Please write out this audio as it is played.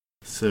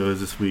So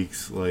is this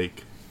week's,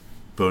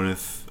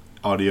 bonus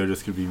audio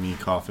just going to be me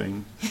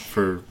coughing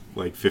for,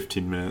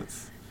 15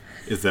 minutes?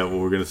 Is that what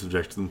we're going to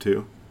subject them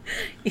to?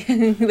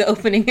 The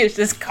opening is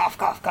just cough,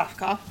 cough, cough,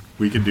 cough.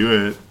 We can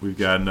do it. We've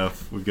got enough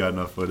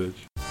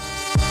footage.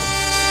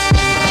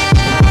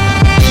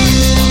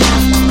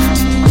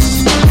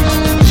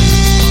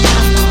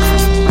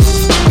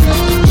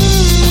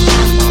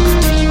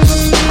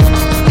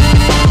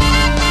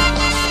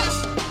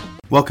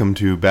 Welcome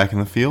to Back in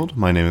the Field.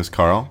 My name is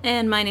Carl.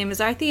 And my name is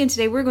Aarthi, and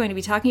today we're going to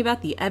be talking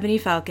about the Ebony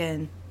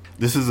Falcon.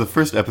 This is the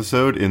first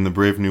episode in the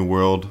Brave New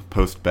World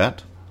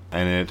post-bet,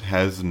 and it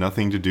has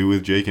nothing to do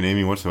with Jake and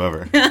Amy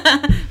whatsoever.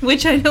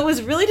 Which I know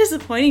was really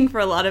disappointing for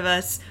a lot of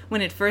us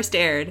when it first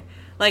aired.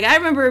 I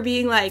remember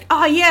being like,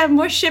 oh yeah,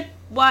 more ship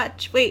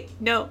watch. Wait,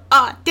 no.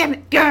 Ah, damn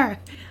it, grr.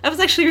 I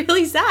was actually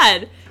really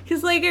sad,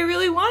 because, I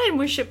really wanted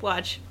more ship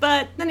watch.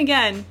 But then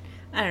again,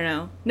 I don't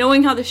know.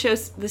 Knowing how the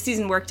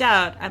season worked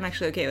out, I'm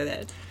actually okay with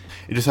it.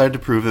 It decided to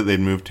prove that they'd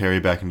moved Terry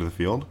back into the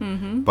field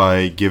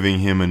by giving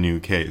him a new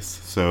case.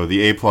 So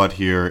the A-plot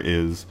here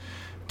is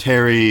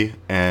Terry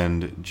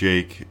and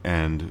Jake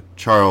and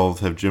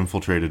Charles have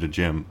gym-filtrated a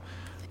gym.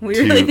 We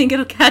really think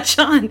it'll catch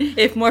on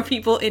if more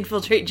people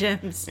infiltrate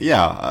gyms.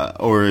 Yeah,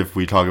 or if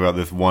we talk about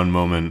this one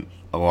moment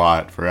a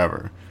lot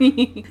forever.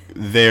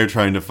 They're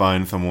trying to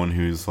find someone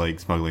who's,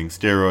 smuggling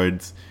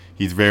steroids.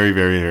 He's very,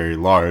 very, very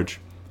large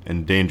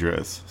and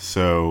dangerous.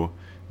 So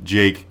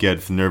Jake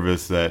gets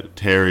nervous that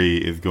Terry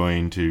is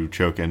going to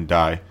choke and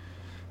die,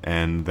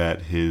 and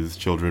that his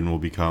children will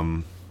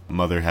become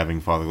mother-having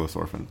fatherless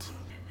orphans.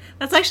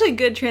 That's actually a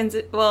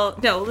good Well,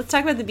 no, let's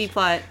talk about the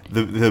B-plot.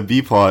 The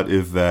B-plot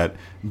is that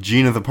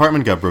Gina's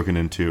apartment got broken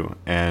into,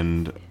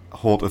 and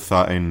Holt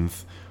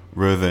assigns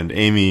Rosa and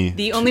Amy...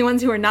 The only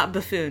ones who are not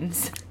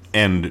buffoons.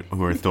 And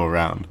who are still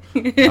around.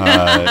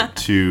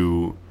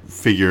 To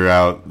figure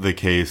out the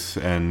case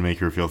and make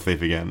her feel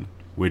safe again,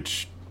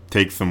 which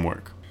takes some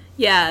work.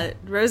 Yeah,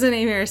 Rosa and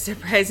Amy are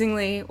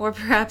surprisingly, or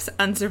perhaps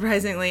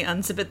unsurprisingly,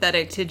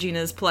 unsympathetic to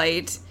Gina's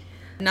plight.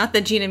 Not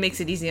that Gina makes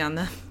it easy on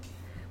them.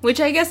 Which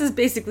I guess is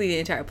basically the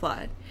entire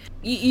plot.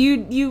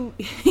 You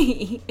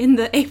in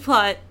the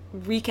A-plot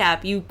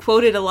recap,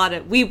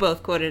 we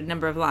both quoted a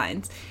number of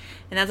lines.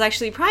 And that's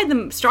actually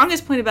probably the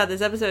strongest point about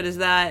this episode is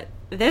that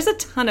there's a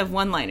ton of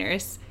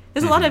one-liners.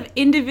 There's a lot of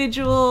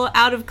individual,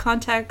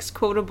 out-of-context,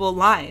 quotable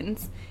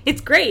lines. It's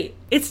great.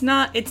 It's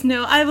no,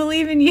 I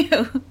believe in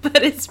you,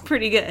 but it's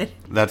pretty good.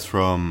 That's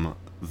from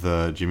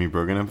the Jimmy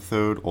Brogan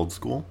episode, Old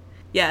School?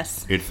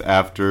 Yes. It's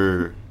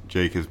after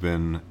Jake has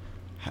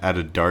had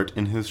a dart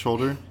in his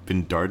shoulder,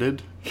 been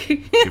darted,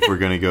 if we're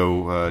going to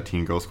go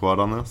Teen Girl Squad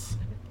on this.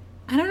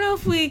 I don't know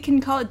if we can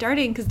call it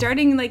darting, because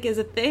darting, is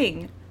a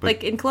thing,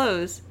 but in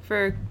clothes,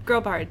 for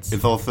girl parts.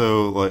 It's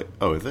also,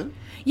 oh, is it?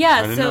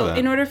 Yeah, so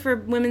in order for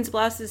women's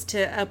blouses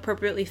to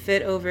appropriately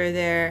fit over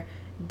their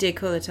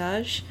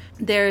décolletage,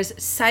 there's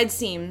side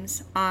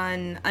seams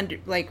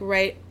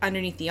right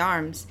underneath the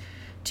arms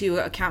to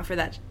account for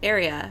that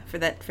area, for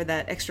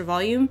that extra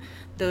volume.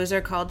 Those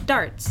are called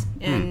darts,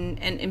 and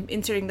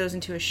inserting those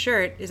into a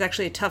shirt is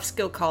actually a tough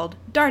skill called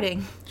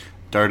darting.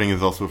 Darting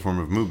is also a form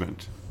of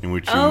movement in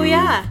which you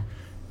move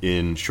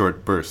in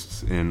short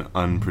bursts in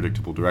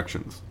unpredictable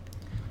directions.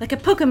 Like a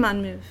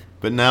Pokemon move.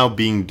 But now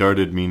being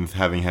darted means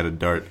having had a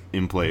dart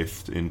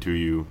emplaced into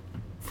you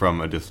from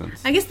a distance.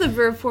 I guess the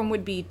verb form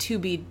would be to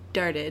be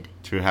darted.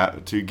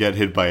 To get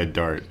hit by a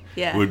dart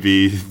would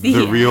be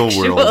the real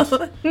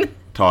world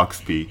talk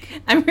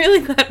speak. I'm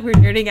really glad we're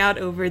nerding out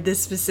over this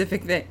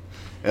specific thing.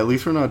 At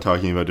least we're not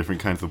talking about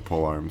different kinds of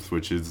pole arms,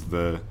 which is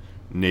the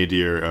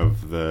nadir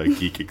of the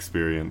geek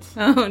experience.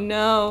 Oh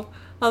no.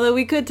 Although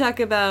we could talk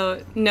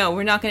about... No,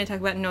 we're not going to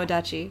talk about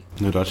Nodachi.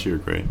 Nodachi are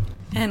great.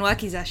 And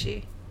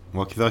Wakizashi.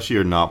 Wakizashi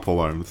are not pole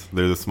arms.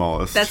 They're the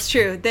smallest. That's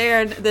true. They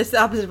are the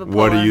opposite of a pole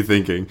What arm. are you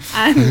thinking?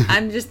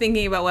 I'm just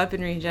thinking about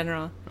weaponry in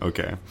general.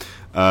 Okay.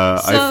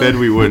 I said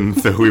we wouldn't,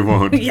 so we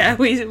won't. Yeah,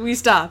 we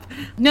stop.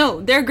 No,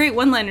 there are great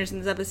one-liners in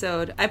this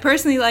episode. I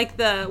personally like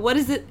what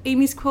is it,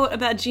 Amy's quote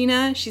about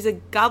Gina? She's a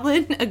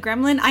goblin? A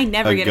gremlin? I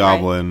never get it right. A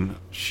goblin.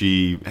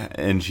 She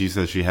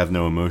says she has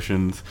no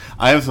emotions.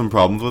 I have some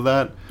problems with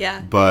that.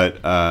 Yeah. But...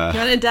 you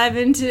want to dive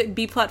into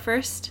B-plot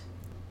first?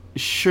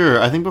 Sure.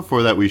 I think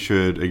before that we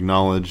should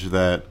acknowledge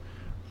that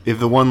if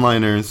the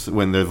one-liners,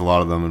 when there's a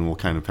lot of them, and we'll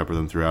kind of pepper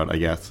them throughout, I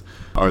guess,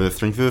 are the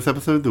strength of this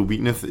episode, the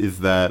weakness is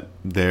that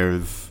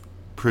there's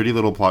pretty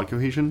little plot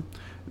cohesion.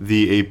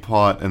 The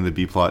A-plot and the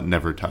B-plot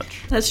never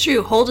touch. That's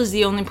true. Holt is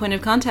the only point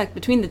of contact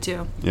between the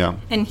two. Yeah.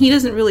 And he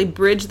doesn't really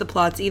bridge the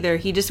plots either.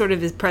 He just sort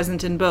of is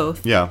present in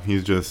both. Yeah,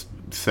 he's just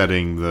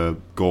setting the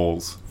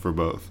goals for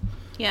both.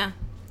 Yeah.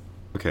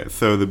 Okay,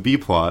 so the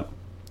B-plot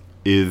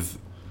is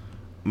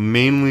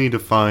mainly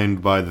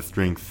defined by the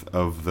strength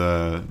of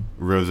the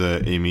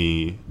Rosa,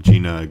 Amy,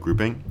 Gina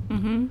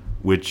grouping,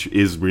 which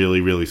is really,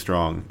 really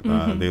strong.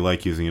 They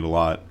like using it a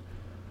lot.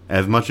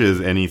 As much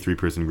as any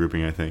three-person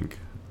grouping, I think.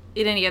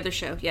 In any other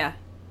show, yeah.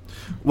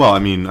 Well, I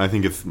mean, I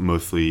think it's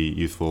mostly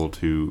useful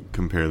to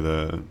compare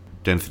the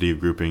density of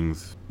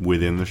groupings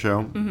within the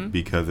show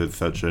because it's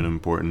such an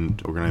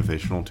important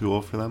organizational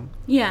tool for them.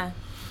 Yeah.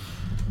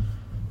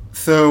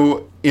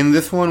 So, in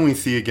this one, we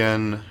see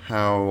again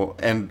how,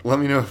 and let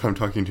me know if I'm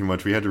talking too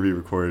much, we had to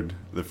re-record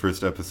the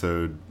first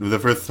episode, the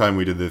first time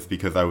we did this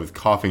because I was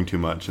coughing too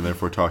much and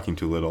therefore talking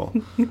too little.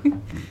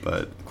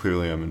 But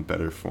clearly I'm in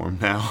better form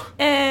now.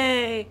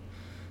 Hey!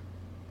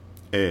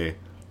 Hey.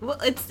 Well,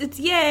 it's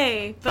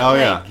yay! But Oh,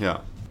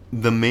 yeah.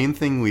 The main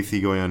thing we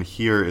see going on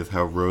here is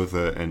how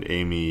Rosa and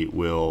Amy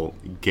will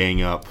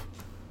gang up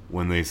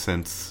when they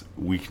sense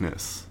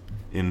weakness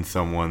in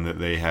someone that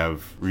they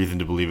have reason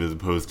to believe is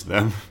opposed to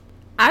them.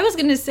 I was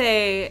going to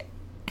say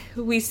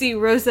we see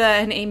Rosa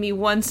and Amy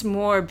once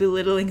more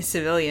belittling a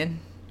civilian.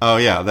 Oh,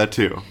 yeah, that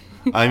too.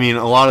 I mean,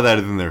 a lot of that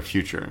is in their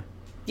future.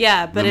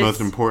 Yeah, but the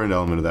most important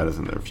element of that is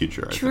in their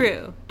future, I think.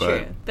 True.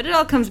 But it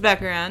all comes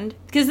back around.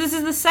 Because this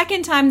is the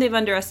second time they've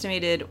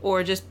underestimated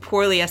or just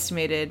poorly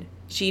estimated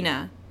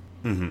Gina.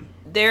 Mm-hmm.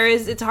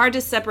 It's hard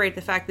to separate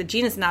the fact that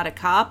Gina's not a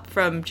cop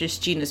from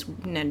just Gina's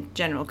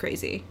general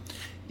crazy.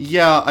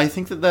 Yeah, I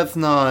think that that's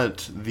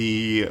not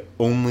the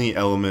only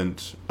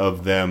element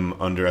of them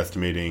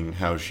underestimating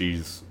how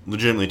she's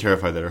legitimately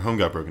terrified that her home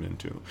got broken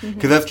into.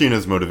 Because that's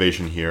Gina's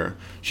motivation here.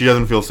 She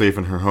doesn't feel safe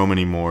in her home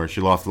anymore. She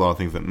lost a lot of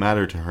things that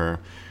matter to her.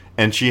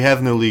 And she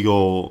has no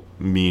legal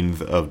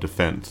means of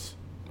defense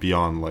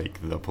beyond,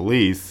 like, the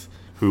police,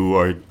 who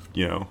are,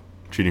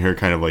 treating her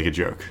kind of like a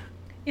joke.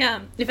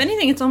 Yeah, if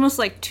anything, it's almost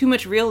like too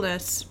much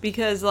realness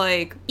because,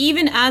 like,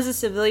 even as a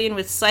civilian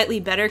with slightly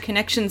better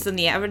connections than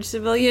the average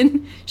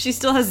civilian, she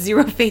still has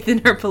zero faith in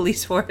her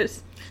police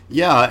force.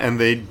 Yeah, and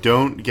they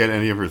don't get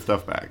any of her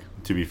stuff back,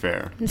 to be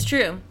fair. It's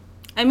true.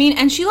 I mean,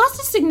 and she lost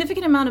a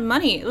significant amount of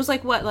money. It was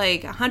like,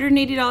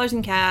 $180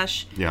 in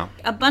cash. Yeah.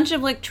 A bunch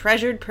of, like,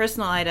 treasured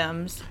personal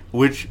items.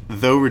 Which,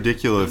 though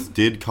ridiculous,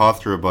 did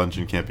cost her a bunch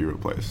and can't be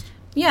replaced.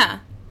 Yeah.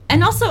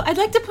 And also, I'd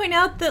like to point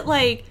out that,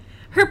 like,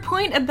 her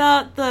point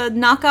about the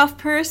knockoff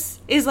purse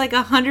is, like,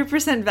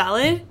 100%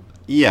 valid.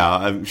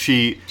 Yeah,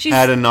 she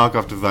had a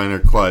knockoff designer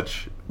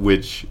clutch,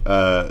 which...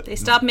 they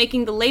stopped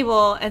making the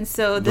label, and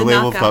so the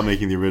label knockoff... stopped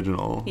making the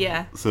original.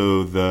 Yeah.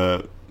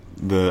 So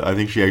I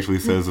think she actually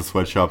says the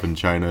sweatshop in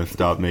China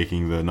stopped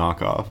making the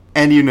knockoff.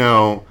 And,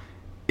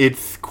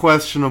 it's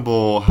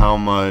questionable how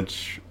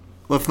much...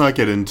 Let's not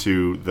get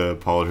into the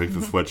politics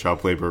of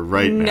sweatshop labor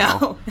right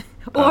now.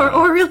 No.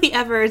 Or really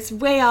ever. It's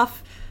way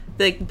off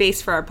the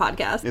base for our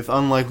podcast. It's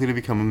unlikely to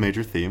become a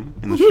major theme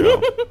in the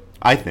show.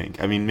 I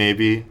think. I mean,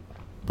 maybe,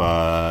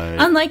 but...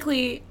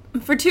 Unlikely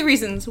for two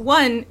reasons.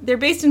 One, they're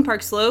based in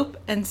Park Slope,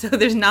 and so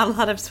there's not a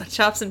lot of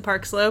sweatshops in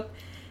Park Slope.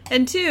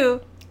 And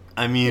two...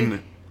 I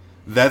mean,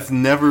 that's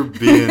never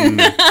been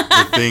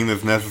the thing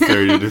that's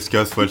necessary to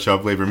discuss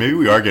sweatshop labor. Maybe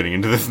we are getting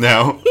into this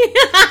now.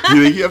 Do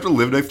you think you have to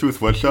live next to a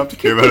sweatshop to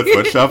care about a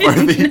sweatshop,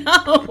 Aarthi?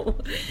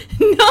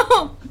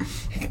 No.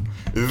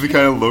 Is this the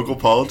kind of local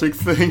politics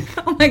thing?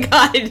 Oh my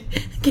god.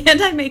 Can't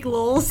I make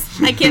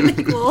lols? I can't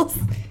make lols.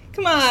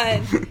 Come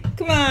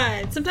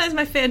on. Sometimes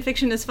my fan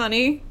fiction is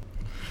funny.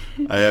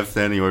 I have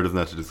standing orders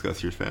not to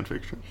discuss your fan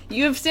fiction.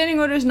 You have standing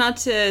orders not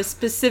to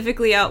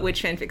specifically out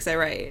which fanfics I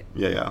write.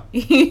 Yeah.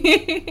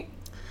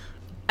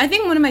 I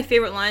think one of my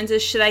favorite lines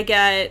is, should I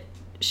get...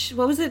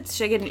 What was it?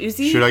 Should I get an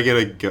Uzi? Should I get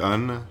a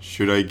gun?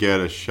 Should I get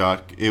a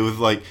shot? It was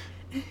like,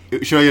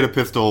 should I get a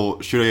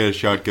pistol? Should I get a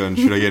shotgun?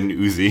 Should I get an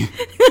Uzi?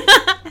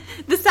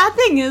 The sad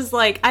thing is,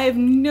 like, I have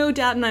no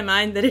doubt in my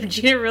mind that if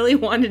Gina really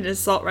wanted an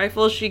assault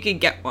rifle, she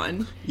could get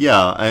one.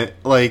 Yeah,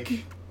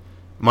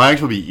 might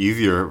actually be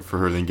easier for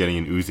her than getting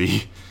an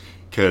Uzi.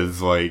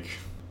 Because,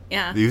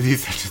 yeah. The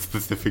Uzi's such a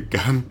specific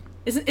gun.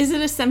 Is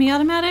it a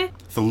semi-automatic?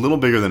 It's a little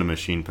bigger than a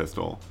machine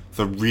pistol. It's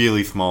a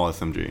really small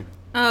SMG.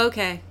 Oh,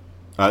 okay.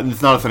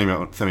 It's not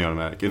a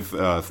semi-automatic. It's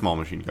a small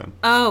machine gun.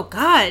 Oh,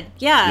 God.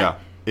 Yeah.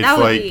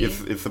 Yeah.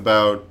 It's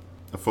about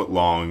a foot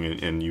long,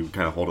 and you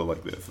kind of hold it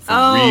like this. It's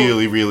a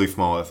really, really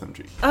small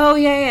SMG. Oh,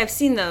 yeah, I've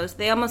seen those.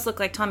 They almost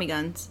look like Tommy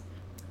guns.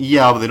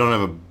 Yeah, but they don't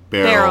have a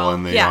barrel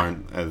and they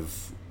aren't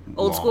as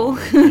old long.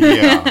 School?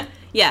 Yeah.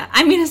 Yeah,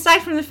 I mean,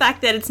 aside from the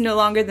fact that it's no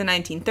longer the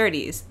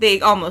 1930s, they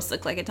almost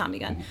look like a Tommy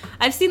gun.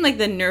 I've seen, like,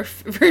 the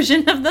Nerf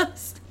version of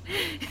those.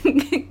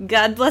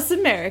 God bless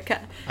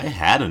America. I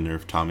had a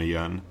Nerf Tommy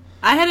gun.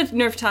 I had a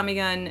Nerf Tommy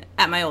gun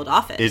at my old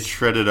office. It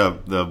shredded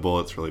up the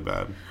bullets really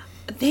bad.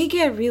 They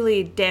get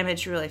really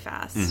damaged really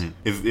fast.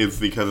 Mm-hmm. It's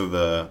because of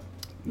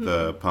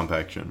the pump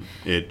action.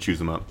 It chews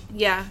them up.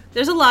 Yeah,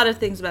 there's a lot of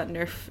things about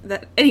Nerf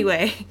that...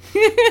 Anyway,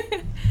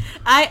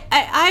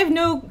 I have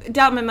no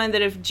doubt in my mind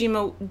that if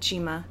Gmo.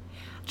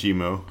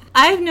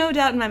 I have no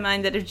doubt in my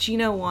mind that if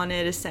Gina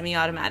wanted a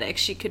semi-automatic,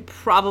 she could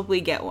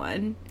probably get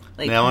one.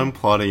 Now I'm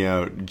plotting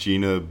out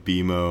Gina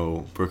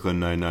BMO Brooklyn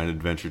Nine-Nine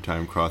Adventure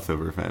Time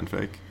crossover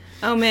fanfic.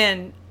 Oh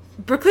man,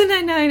 Brooklyn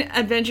Nine-Nine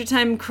Adventure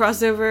Time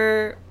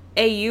crossover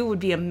AU would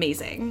be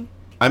amazing.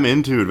 I'm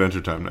into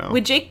Adventure Time now.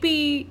 Would Jake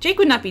be... Jake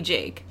would not be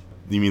Jake.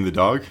 You mean the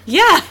dog?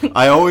 Yeah.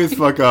 I always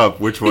fuck up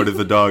which one is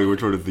the dog and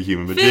which one is the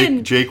human, but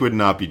Finn. Jake would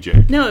not be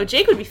Jake. No,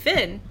 Jake would be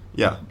Finn.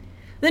 Yeah.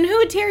 Then who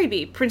would Terry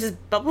be? Princess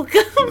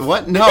Bubblegum?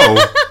 What? No.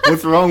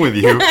 What's wrong with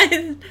you?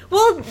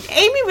 Well,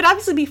 Amy would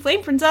obviously be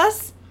Flame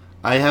Princess.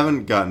 I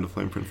haven't gotten to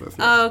Flame Princess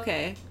yet. Oh,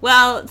 okay.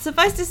 Well,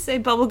 suffice to say,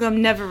 Bubblegum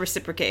never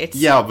reciprocates.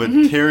 Yeah, but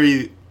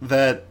Terry,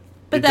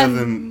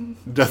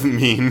 doesn't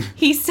mean...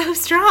 He's so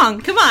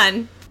strong. Come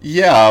on.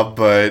 Yeah,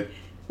 but...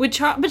 But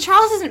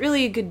Charles isn't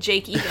really a good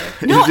Jake either.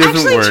 No,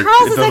 actually, work.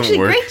 Charles is actually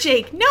a great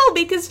Jake. No,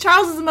 because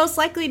Charles is the most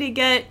likely to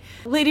get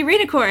Lady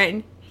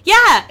Rainicorn.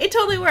 Yeah, it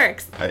totally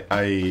works.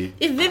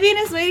 If Vivian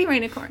is Lady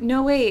Rainicorn.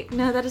 No, wait.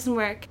 No, that doesn't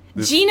work.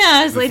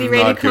 Gina is Lady Rainicorn.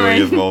 This is not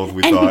going as well as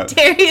we and thought.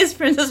 Terry is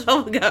Princess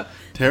Bubblegum.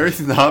 Terry's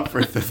not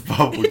Princess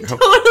Bubblegum. It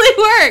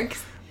totally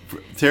works.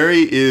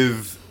 Terry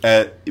is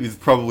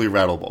probably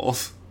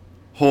Rattleballs.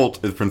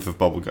 Holt is Princess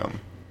Bubblegum.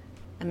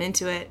 I'm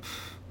into it.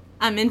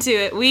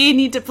 We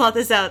need to plot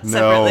this out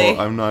separately.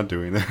 No, I'm not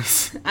doing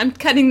this. I'm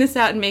cutting this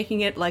out and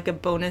making it like a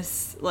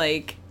bonus,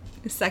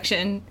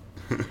 section.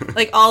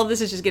 All of this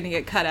is just going to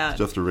get cut out.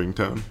 Just a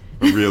ringtone.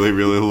 A really,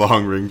 really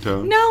long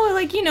ringtone. No,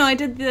 I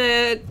did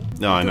the...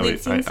 No, I know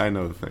I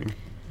know the thing.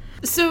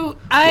 So,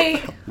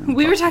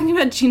 we were talking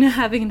about Gina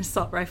having an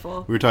assault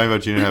rifle. We were talking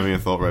about Gina having an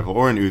assault rifle,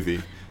 or an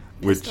Uzi.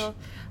 Pistol.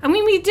 I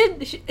mean, we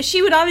did...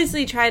 She would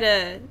obviously try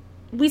to...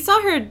 We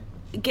saw her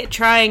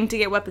trying to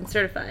get weapons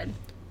certified.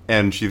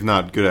 And she's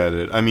not good at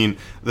it. I mean,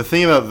 the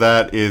thing about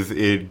that is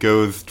it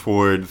goes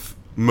towards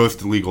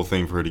most illegal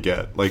thing for her to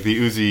get. The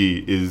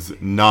Uzi is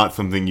not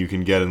something you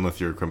can get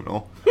unless you're a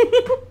criminal.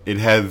 It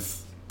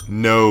has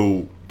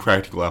no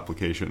practical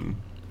application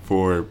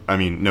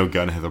no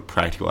gun has a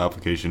practical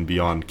application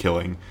beyond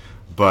killing.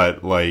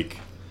 But,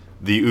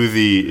 the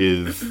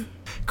Uzi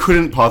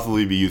couldn't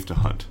possibly be used to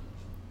hunt.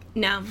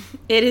 No.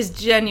 It is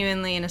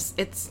genuinely,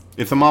 it's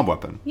a mob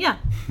weapon. Yeah.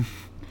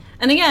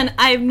 And again,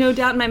 I have no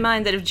doubt in my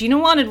mind that if Gina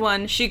wanted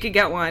one, she could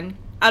get one.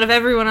 Out of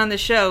everyone on the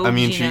show, I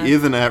mean, Gina. she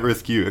is an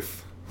at-risk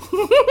youth.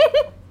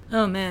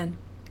 Oh, man.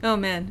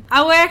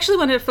 I actually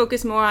want to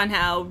focus more on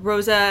how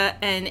Rosa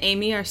and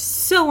Amy are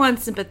so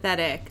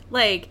unsympathetic.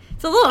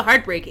 It's a little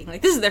heartbreaking.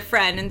 This is their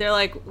friend, and they're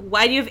like,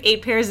 why do you have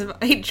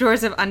 8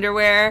 drawers of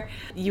underwear?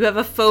 You have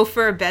a faux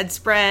fur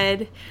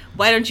bedspread.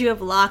 Why don't you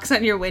have locks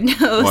on your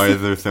windows? Why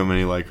is there so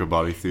many Lycra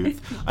bodysuits?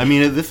 I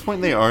mean, at this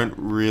point, they aren't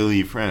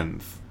really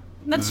friends.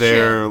 That's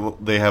true.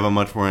 They have a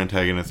much more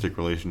antagonistic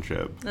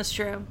relationship. That's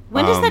true.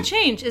 When does that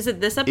change? Is it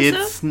this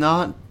episode? It's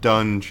not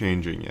done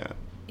changing yet.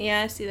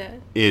 Yeah, I see that.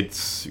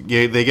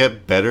 They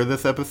get better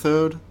this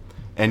episode,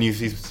 and you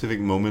see specific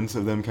moments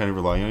of them kind of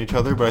relying on each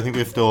other, but I think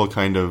there's still a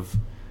kind of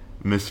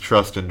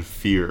mistrust and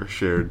fear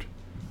shared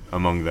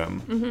among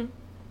them,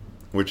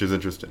 which is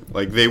interesting.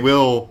 They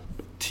will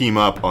team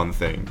up on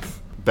things.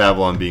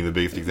 Babylon being the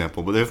biggest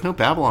example, but there's no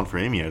Babylon for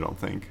Amy, I don't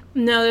think.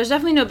 No, there's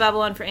definitely no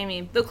Babylon for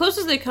Amy. The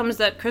closest they come is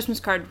that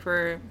Christmas card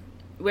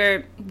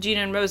where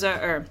Gina and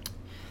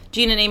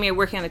Amy are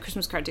working on the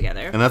Christmas card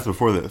together. And that's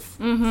before this.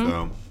 Mm-hmm.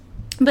 So.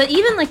 But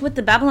even with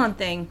the Babylon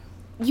thing,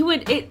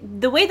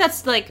 the way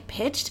that's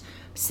pitched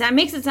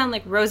makes it sound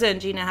like Rosa and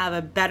Gina have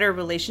a better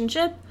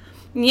relationship,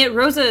 and yet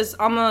Rosa is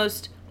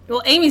almost...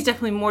 Well, Amy's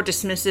definitely more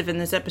dismissive in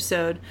this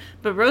episode,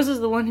 but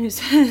Rosa's the one who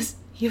says,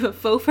 you have a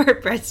faux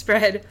fur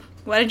bedspread.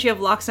 Why don't you have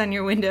locks on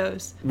your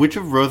windows? Which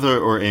of Rosa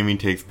or Amy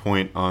takes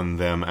point on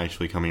them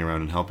actually coming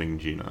around and helping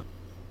Gina?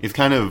 It's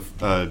kind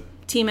of...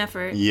 team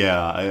effort.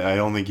 Yeah, I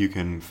don't think you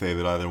can say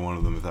that either one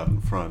of them is out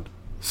in front.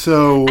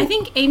 So... I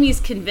think Amy's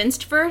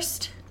convinced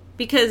first,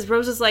 because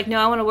Rosa's like, no,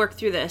 I want to work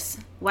through this.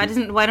 Why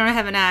don't I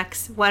have an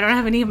axe? Why don't I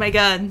have any of my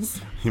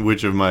guns?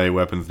 Which of my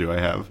weapons do I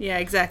have? Yeah,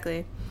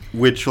 exactly.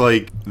 Which,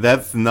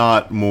 that's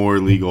not more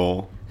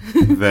legal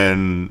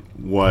than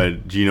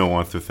what Gina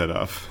wants to set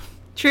up.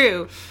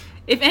 True.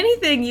 If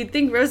anything, you'd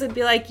think Rosa would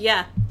be like,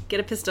 yeah, get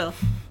a pistol.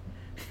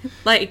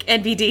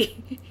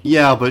 NBD.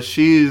 Yeah, but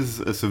she's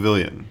a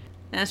civilian.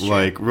 That's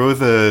true.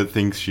 Rosa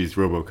thinks she's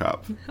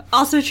RoboCop.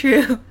 Also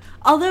true.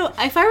 Although,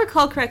 if I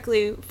recall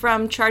correctly,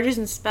 from Charges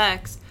and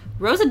Specs,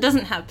 Rosa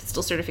doesn't have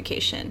pistol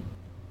certification.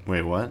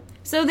 Wait, what?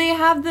 So they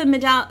have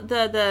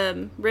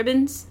the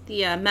ribbons,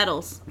 the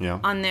medals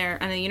on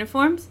the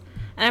uniforms.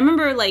 And I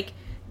remember,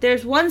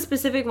 there's one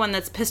specific one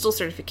that's pistol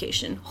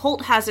certification.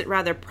 Holt has it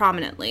rather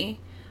prominently.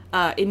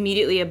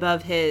 Immediately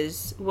above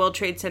his World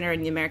Trade Center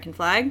and the American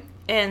flag.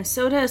 And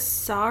so does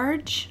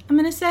Sarge, I'm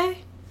going to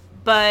say.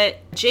 But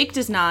Jake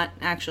does not,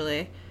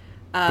 actually.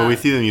 But we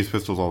see them use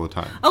pistols all the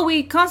time. Oh,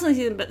 we constantly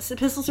see them, but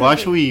pistols are... Well,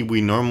 actually,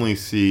 we normally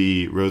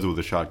see Rosa with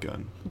a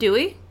shotgun. Do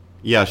we?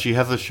 Yeah, she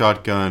has a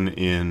shotgun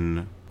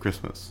in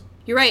Christmas.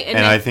 You're right. And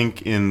I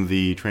think in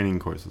the training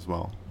course as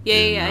well.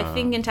 Yeah. I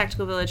think in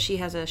Tactical Village she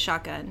has a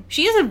shotgun.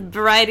 She has a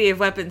variety of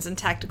weapons in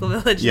Tactical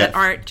Village that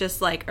aren't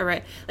just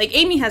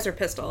Amy has her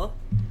pistol.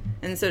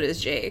 And so does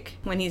Jake.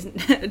 When he's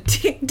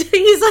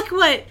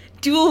what?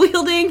 Dual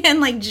wielding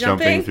and jumping?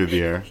 Jumping through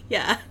the air.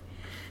 Yeah.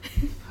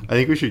 I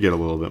think we should get a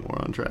little bit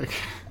more on track.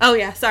 Oh,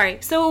 yeah, sorry.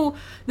 So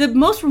the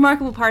most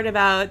remarkable part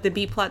about the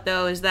B-plot,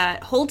 though, is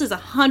that Holt is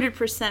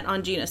 100%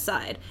 on Gina's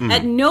side. Mm-hmm.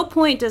 At no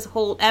point does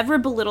Holt ever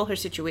belittle her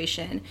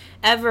situation,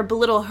 ever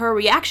belittle her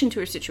reaction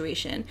to her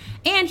situation.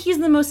 And he's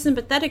the most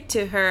sympathetic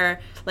to her,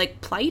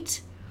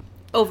 plight,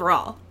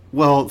 overall.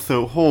 Well,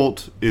 so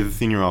Holt is a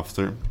senior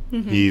officer.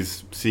 Mm-hmm.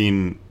 He's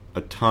seen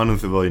a ton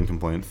of civilian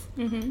complaints.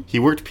 Mm-hmm. He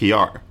worked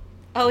PR.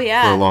 Oh,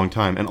 yeah. For a long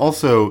time. And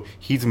also,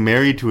 he's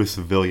married to a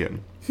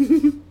civilian.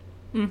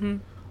 Mm-hmm.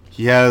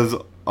 He has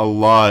a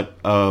lot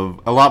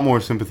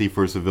more sympathy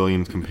for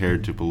civilians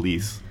compared to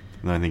police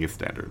than I think is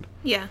standard.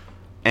 Yeah.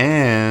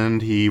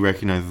 And he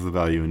recognizes the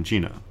value in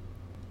Gina,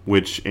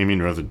 which Amy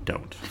and Rosa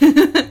don't.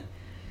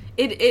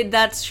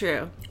 That's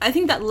true. I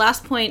think that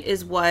last point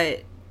is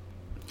what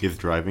is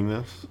driving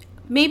this.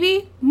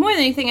 Maybe more than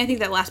anything, I think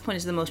that last point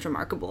is the most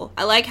remarkable.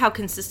 I like how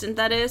consistent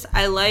that is.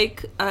 I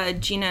like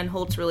Gina and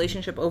Holt's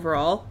relationship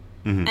overall,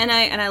 and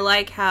I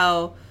like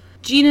how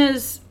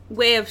Gina's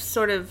way of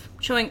sort of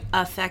showing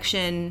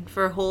affection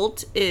for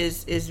Holt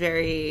is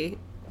very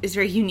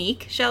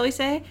unique, shall we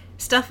say?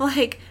 Stuff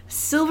like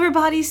silver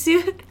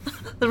bodysuit,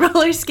 the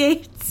roller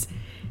skates.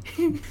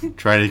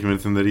 Trying to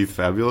convince him that he's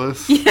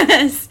fabulous?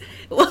 Yes.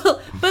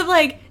 Well, but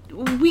like,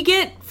 we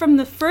get from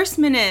the first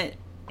minute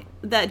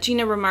that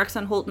Gina remarks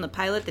on Holt in the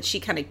pilot that she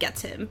kind of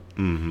gets him.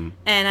 Mm-hmm.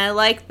 And I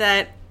like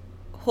that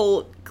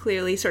Holt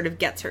clearly sort of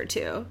gets her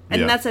too.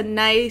 And that's a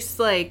nice,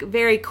 like,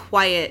 very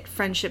quiet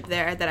friendship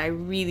there that I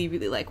really,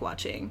 really like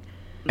watching.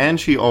 And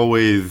she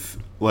always,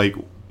 like,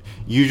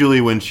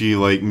 usually when she,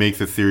 like, makes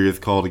a serious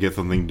call to get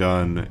something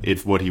done,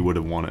 it's what he would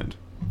have wanted.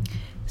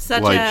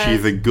 Such like, as...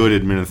 she's a good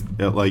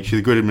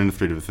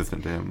administrative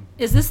assistant to him.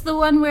 Is this the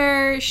one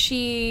where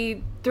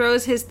she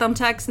throws his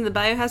thumbtacks in the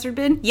biohazard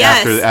bin?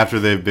 Yes! After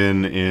they've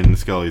been in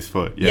Scully's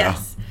foot, yeah.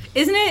 Yes.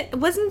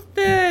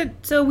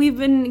 So we've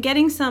been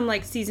getting some,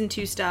 like, season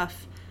 2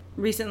 stuff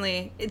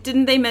recently.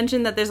 Didn't they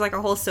mention that there's, like,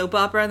 a whole soap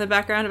opera in the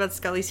background about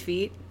Scully's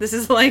feet? This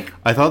is, like...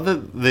 I thought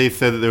that they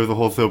said that there was a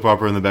whole soap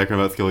opera in the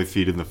background about Scully's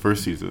feet in the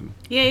first season.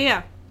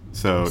 Yeah.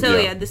 So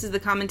yeah, this is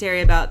the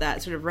commentary about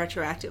that, sort of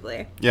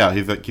retroactively. Yeah,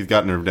 he's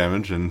got nerve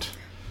damage, and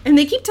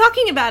they keep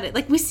talking about it.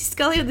 Like, we see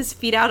Scully with his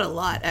feet out a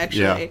lot,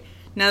 actually. Yeah.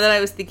 Now that I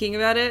was thinking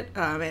about it,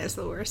 oh man, it's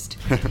the worst.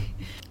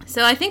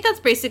 So I think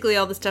that's basically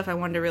all the stuff I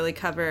wanted to really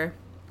cover.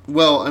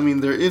 Well, I mean,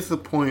 there is the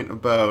point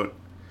about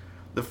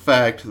the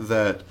fact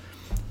that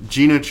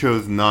Gina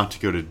chose not to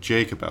go to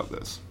Jake about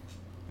this,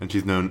 and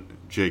she's known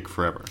Jake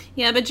forever.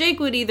 Yeah, but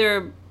Jake would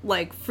either,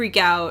 like, freak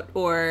out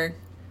or...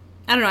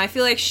 I don't know, I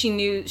feel like she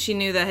knew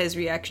that his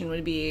reaction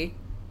would be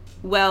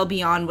well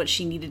beyond what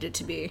she needed it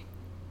to be.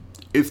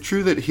 It's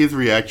true that his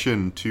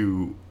reaction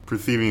to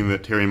perceiving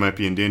that Terry might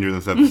be in danger in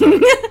this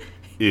episode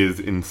is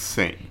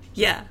insane.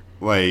 Yeah.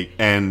 Like,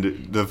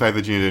 and the fact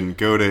that Gina didn't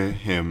go to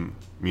him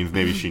means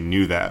maybe she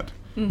knew that.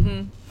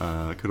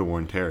 Mm-hmm. Could have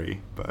warned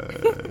Terry,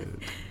 but...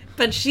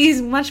 But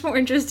she's much more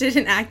interested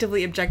in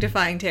actively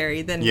objectifying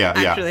Terry than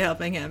actually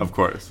helping him. Of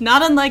course.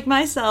 Not unlike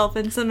myself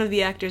and some of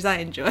the actors I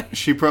enjoy.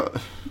 She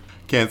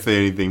can't say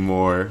anything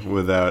more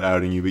without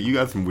outing you, but you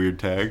got some weird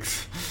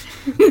tags.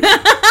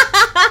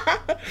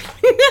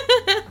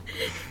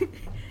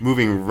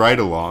 Moving right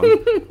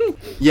along.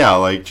 Yeah,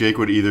 like, Jake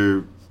would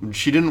either...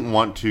 She didn't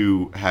want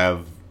to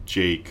have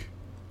Jake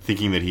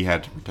thinking that he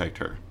had to protect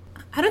her.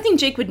 I don't think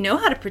Jake would know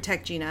how to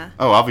protect Gina.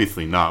 Oh,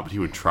 obviously not, but he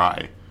would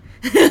try.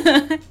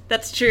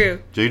 That's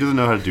true. Jake doesn't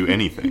know how to do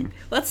anything.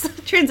 Let's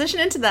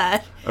transition into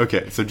that.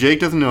 Okay, so Jake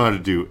doesn't know how to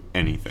do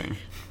anything.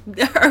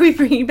 Are we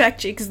bringing back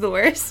Jake as the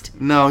worst?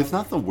 No, he's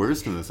not the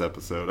worst in this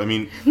episode. I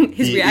mean,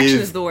 his reaction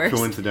is the worst.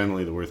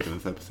 Coincidentally, the worst in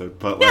this episode,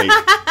 but like,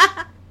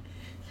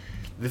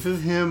 this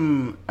is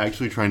him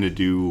actually trying to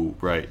do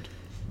right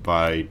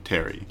by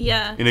Terry.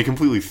 Yeah. In a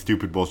completely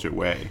stupid bullshit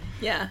way.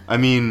 Yeah. I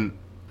mean,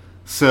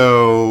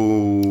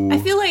 so I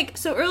feel like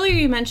earlier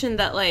you mentioned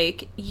that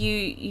like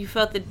you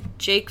felt that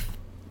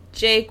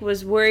Jake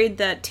was worried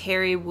that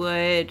Terry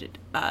would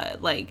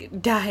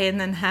like die and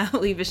then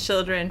leave his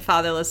children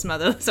fatherless,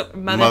 mother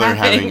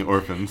having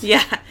orphans.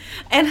 Yeah.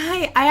 And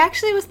I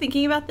actually was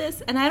thinking about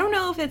this, and I don't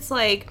know if it's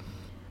like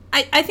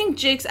I think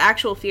Jake's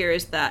actual fear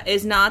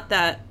is not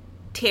that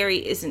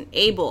Terry isn't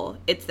able,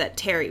 it's that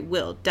Terry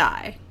will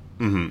die.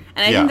 Mm-hmm.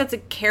 And I think that's a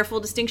careful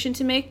distinction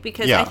to make,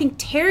 because I think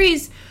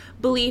Terry's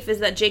belief is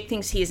that Jake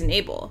thinks he isn't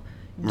able.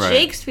 Right.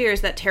 Jake's fear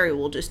is that Terry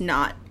will just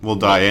not... will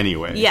die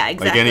anyway. Yeah,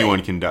 exactly. Like,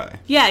 anyone can die.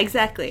 Yeah,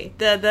 exactly.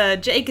 The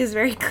Jake is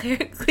very clear,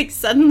 like,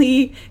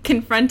 suddenly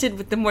confronted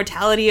with the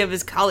mortality of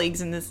his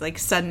colleagues in this, like,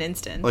 sudden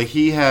instant. Like,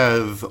 he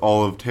has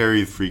all of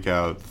Terry's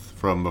freakouts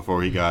from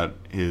before he got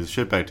his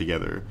shit back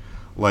together.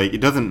 Like, it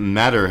doesn't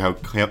matter how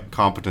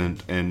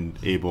competent and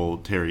able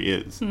Terry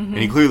is. Mm-hmm. And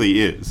he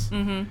clearly is.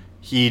 Mm-hmm.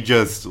 He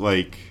just,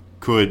 like,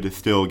 could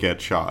still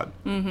get shot.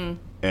 Mm-hmm.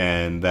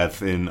 And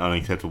that's an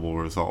unacceptable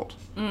result.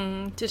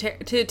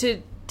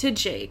 To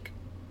Jake.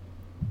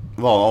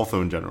 Well,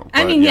 also in general.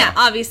 I mean, yeah,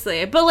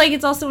 obviously. But, like,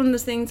 it's also one of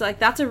those things, like,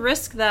 that's a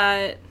risk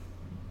that,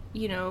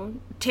 you know,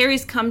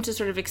 Terry's come to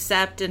sort of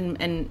accept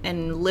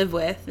and live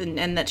with,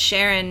 and that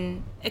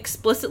Sharon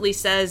explicitly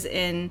says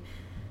in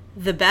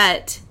The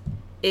Bet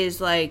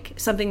is, like,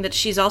 something that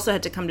she's also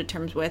had to come to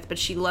terms with, but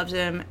she loves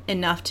him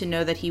enough to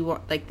know that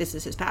this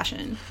is his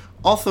passion.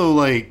 Also,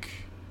 like,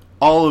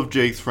 all of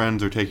Jake's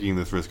friends are taking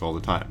this risk all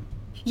the time.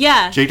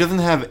 Yeah. Jake doesn't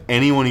have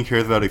anyone he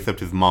cares about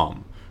except his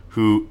mom,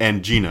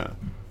 and Gina,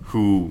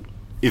 who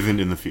isn't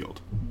in the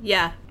field.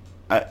 Yeah.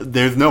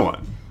 There's no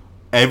one.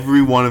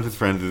 Every one of his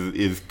friends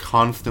is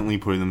constantly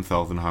putting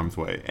themselves in harm's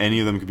way.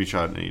 Any of them could be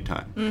shot at any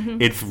time. Mm-hmm.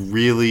 It's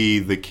really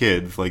the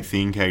kids, like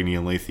seeing Cagney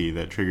and Lacey,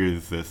 that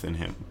triggers this in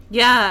him.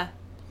 Yeah.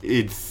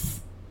 It's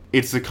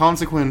the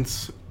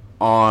consequence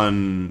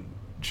on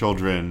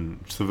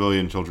children,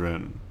 civilian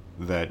children,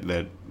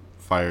 that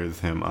fires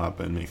him up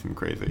and makes him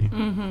crazy.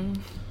 Mm-hmm.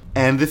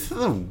 And this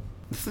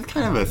is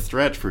kind of a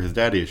stretch for his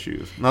daddy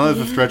issues. Not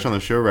that it's a stretch on the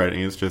show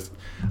writing, it's just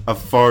a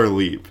far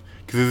leap.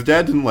 Because his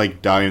dad didn't,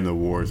 like, die in the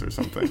wars or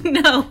something.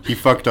 No. He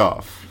fucked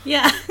off.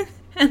 Yeah.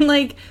 And,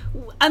 like,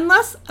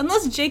 unless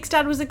Jake's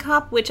dad was a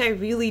cop, which I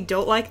really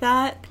don't like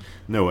that.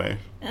 No way.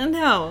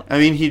 No. I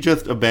mean, he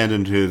just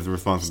abandoned his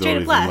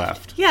responsibilities and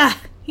left. Yeah.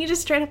 He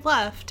just straight up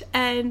left.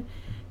 And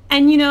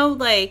you know,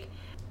 like,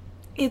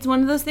 it's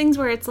one of those things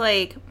where it's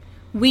like,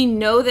 we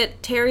know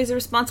that Terry's a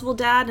responsible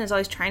dad and is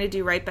always trying to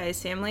do right by his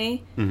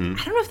family. Mm-hmm.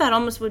 I don't know if that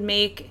almost would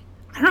make...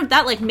 I don't know if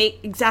that, like,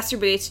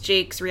 exacerbates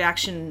Jake's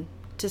reaction...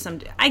 to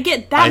some, I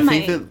get that. I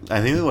think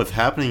that what's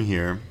happening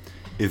here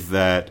is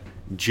that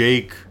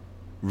Jake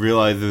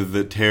realizes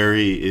that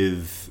Terry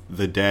is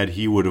the dad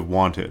he would have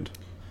wanted,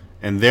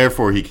 and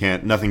therefore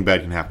nothing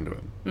bad can happen to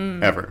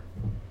him ever,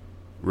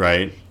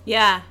 right?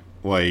 Yeah,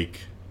 like,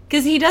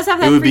 because he does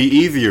have that. It would be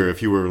easier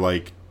if you were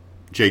like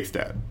Jake's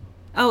dad.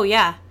 Oh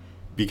yeah,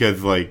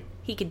 because like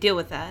he could deal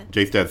with that.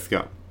 Jake's dad's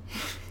scum.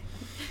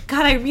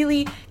 God, I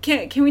really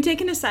can we take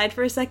an aside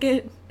for a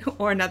second,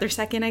 or another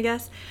second, I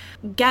guess.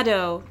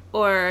 Gado,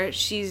 or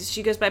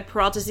she goes by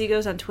Peralta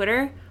Zigos on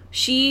Twitter,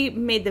 she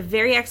made the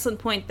very excellent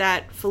point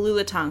that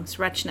Falula Tonks,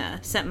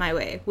 Rechna, sent my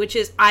way, which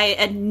is I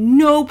at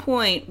no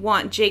point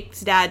want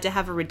Jake's dad to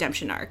have a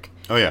redemption arc.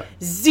 Oh, yeah.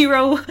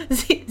 Zero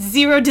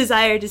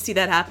desire to see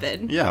that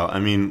happen. Yeah, I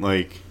mean,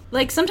 like...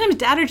 Like, sometimes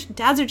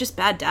dads are just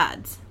bad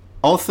dads.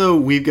 Also,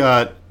 we've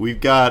got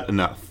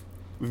enough.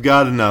 We've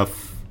got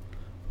enough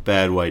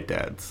bad white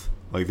dads.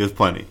 Like, there's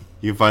plenty.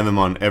 You can find them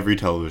on every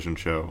television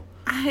show.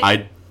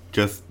 I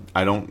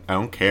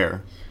don't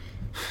care.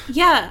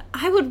 Yeah,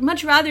 I would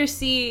much rather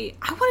see...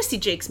 I want to see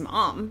Jake's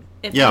mom,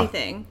 if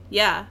anything.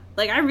 Yeah.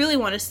 Like, I really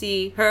want to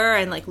see her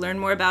and, like, learn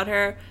more about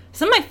her.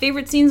 Some of my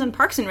favorite scenes on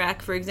Parks and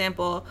Rec, for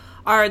example,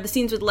 are the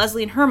scenes with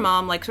Leslie and her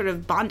mom, like, sort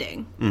of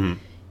bonding. Mm-hmm.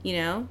 You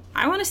know?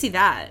 I want to see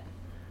that.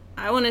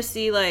 I want to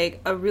see,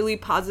 like, a really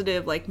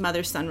positive, like,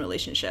 mother-son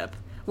relationship.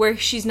 Where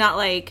she's not,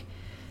 like...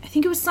 I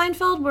think it was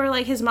Seinfeld where,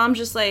 like, his mom's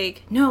just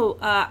like, no,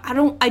 I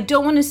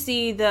don't want to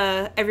see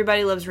the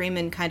everybody loves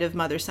Raymond kind of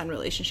mother-son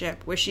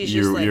relationship where she's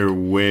just like... You're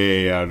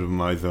way out of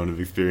my zone of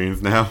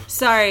experience now.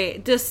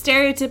 Sorry. The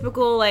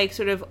stereotypical, like,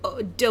 sort of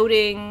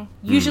doting,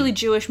 usually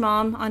Jewish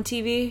mom on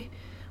TV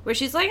where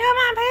she's like, come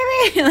on,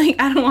 baby. Like,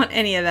 I don't want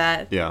any of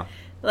that. Yeah.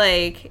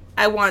 Like,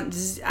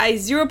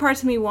 zero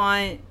parts of me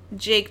want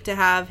Jake to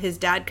have his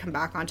dad come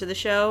back onto the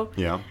show.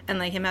 Yeah. And,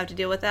 like, him have to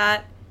deal with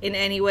that. In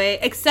any way,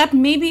 except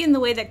maybe in the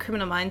way that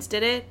Criminal Minds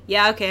did it.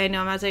 Yeah, okay, I know,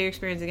 I'm about to tell your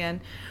experience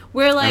again.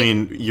 Where, like... I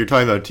mean, you're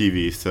talking about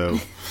TV, so...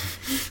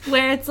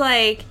 where it's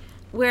like...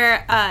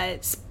 Where,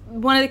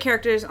 one of the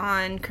characters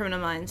on Criminal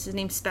Minds, his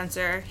name's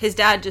Spencer, his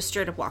dad just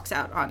straight up walks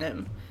out on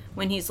him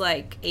when he's,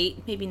 like,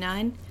 8, maybe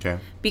 9. Okay.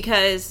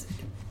 Because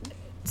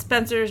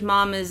Spencer's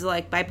mom is,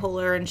 like,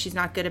 bipolar, and she's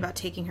not good about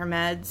taking her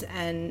meds,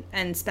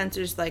 and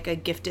Spencer's, like, a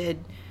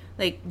gifted...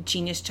 like,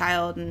 genius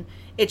child, and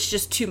it's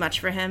just too much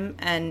for him,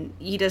 and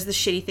he does the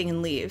shitty thing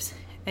and leaves.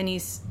 And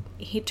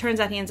he turns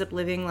out he ends up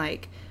living,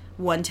 like,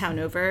 one town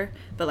over,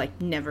 but,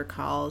 like, never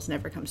calls,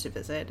 never comes to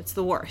visit. It's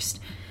the worst.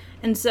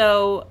 And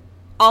so,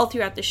 all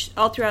throughout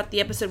the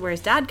episode where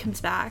his dad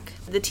comes back,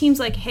 the team's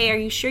like, hey, are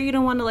you sure you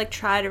don't want to, like,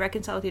 try to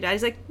reconcile with your dad?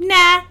 He's like,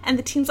 nah. And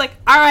the team's like,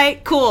 all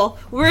right, cool.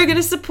 We're going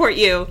to support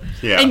you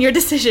in your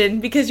decision,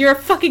 because you're a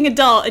fucking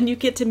adult, and you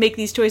get to make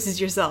these choices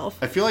yourself.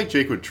 I feel like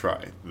Jake would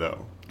try,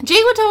 though.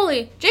 Jake would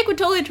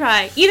totally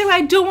try. Either way,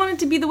 I don't want it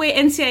to be the way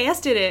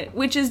NCIS did it,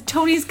 which is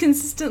Tony's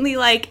consistently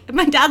like,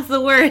 my dad's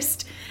the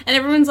worst. And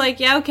everyone's like,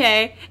 yeah,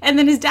 okay. And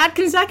then his dad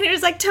comes back and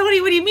he's like,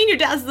 Tony, what do you mean your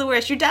dad's the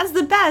worst? Your dad's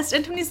the best.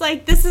 And Tony's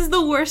like, this is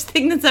the worst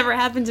thing that's ever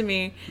happened to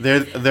me.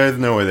 There's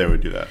no way they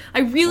would do that.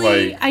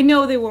 I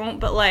know they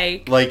won't, but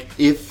like... Like,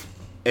 if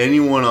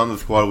anyone on the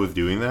squad was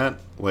doing that,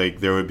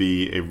 like, there would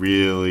be a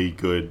really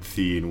good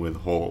scene with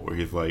Holt where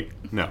he's like,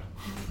 no.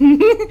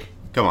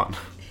 Come on.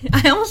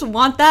 I almost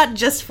want that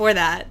just for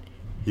that.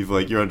 He's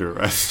like, you're under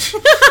arrest.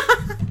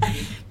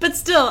 But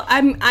still,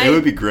 It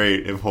would be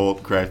great if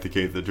Holt cracked the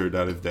case that turned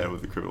out his dad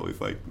was a criminal.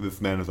 He's like, this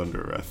man is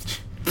under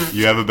arrest.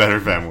 You have a better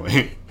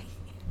family.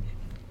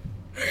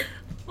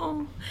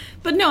 Oh.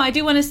 But no, I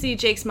do want to see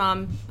Jake's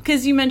mom,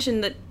 because you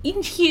mentioned that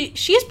she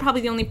is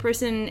probably the only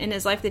person in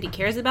his life that he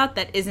cares about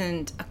that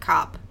isn't a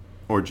cop.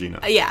 Or Gina.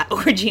 Yeah,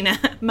 or Gina.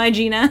 My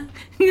Gina.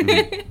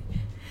 Mm.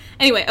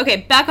 Anyway, okay,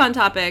 back on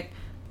topic.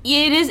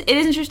 It is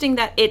interesting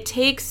that it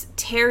takes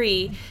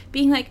Terry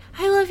being like,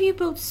 I love you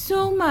both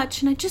so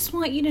much, and I just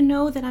want you to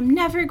know that I'm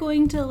never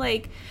going to,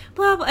 like,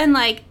 blah, blah,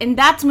 and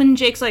that's when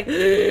Jake's like,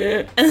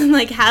 and,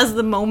 like, has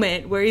the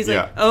moment where he's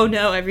like, oh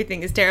no,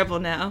 everything is terrible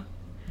now.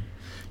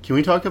 Can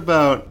we talk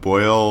about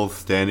Boyle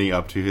standing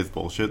up to his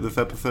bullshit this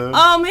episode?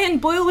 Oh man,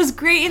 Boyle was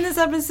great in this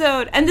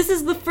episode. And this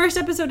is the first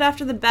episode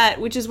after the bet,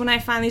 which is when I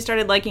finally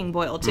started liking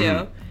Boyle too.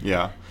 Mm-hmm.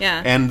 Yeah.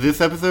 Yeah. And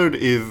this episode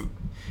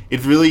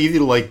it's really easy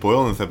to like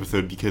Boyle in this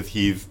episode because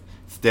he's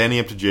standing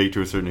up to Jake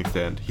to a certain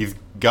extent. He's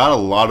got a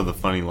lot of the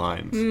funny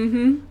lines.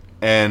 Mm-hmm.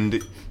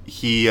 And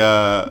he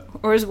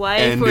or his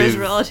wife, or his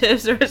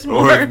relatives, or his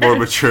more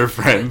mature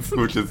friends,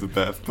 which is the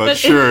best. But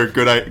sure,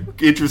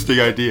 interesting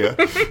idea.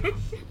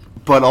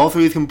 But also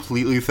he's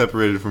completely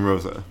separated from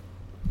Rosa.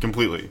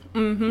 Completely.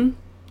 Mm-hmm.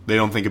 They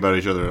don't think about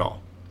each other at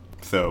all.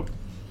 So,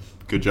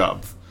 good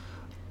jobs.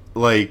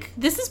 Like,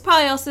 this is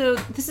probably also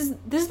this is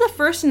the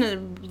first in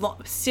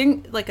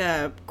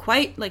a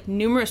quite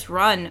numerous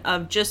run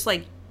of just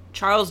like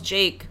Charles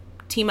Jake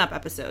team up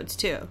episodes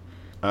too.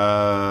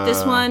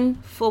 This one,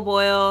 full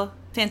Boyle,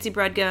 fancy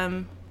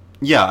breadgum.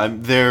 Yeah,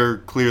 they're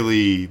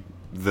clearly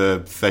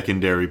the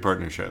secondary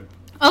partnership.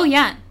 Oh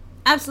yeah.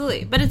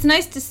 Absolutely. But it's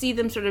nice to see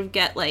them sort of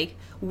get, like,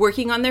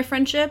 working on their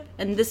friendship,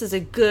 and this is a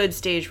good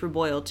stage for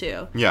Boyle,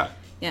 too. Yeah.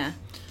 Yeah.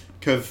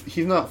 Because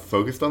he's not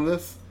focused on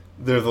this.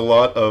 There's a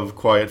lot of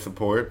quiet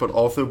support, but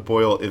also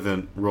Boyle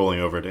isn't rolling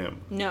over to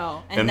him.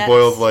 No. And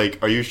Boyle's like,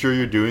 are you sure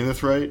you're doing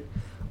this right?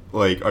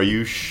 Like, are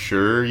you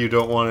sure you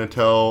don't want to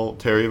tell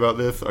Terry about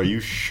this? Are you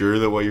sure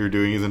that what you're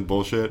doing isn't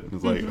bullshit? And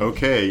it's like,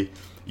 okay,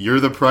 you're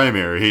the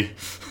primary.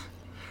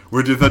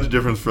 We're just such a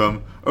difference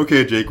from,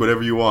 okay, Jake,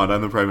 whatever you want.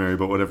 I'm the primary,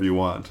 but whatever you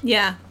want.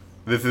 Yeah.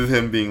 This is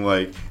him being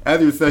like,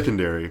 as your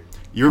secondary,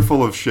 you're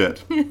full of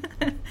shit.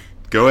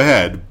 Go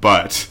ahead,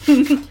 but...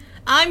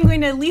 I'm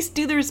going to at least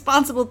do the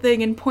responsible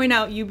thing and point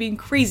out you being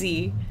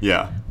crazy.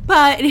 Yeah.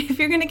 But if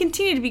you're going to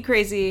continue to be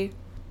crazy,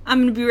 I'm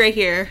going to be right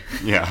here.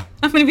 Yeah.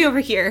 I'm going to be over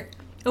here.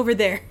 Over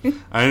there.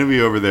 I'm going to be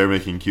over there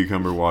making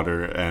cucumber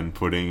water and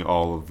putting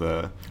all of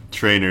the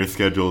trainer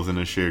schedules in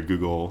a shared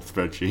Google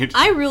spreadsheet.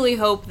 I really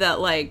hope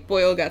that, like,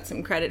 Boyle got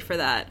some credit for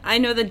that. I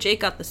know that Jake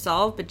got the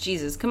solve, but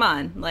Jesus, come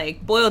on.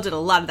 Like, Boyle did a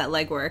lot of that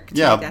legwork to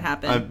make that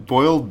happen.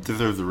 Boyle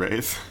deserves a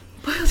raise.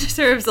 Boyle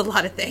deserves a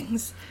lot of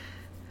things.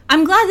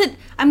 I'm glad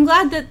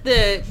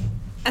that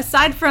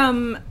aside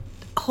from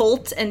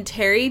Holt and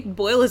Terry,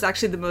 Boyle is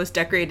actually the most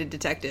decorated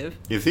detective.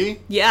 Is he?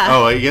 Yeah.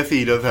 Oh, I guess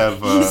he does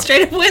have he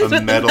straight up wins with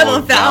the Medal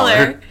of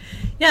Valor.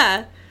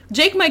 Yeah.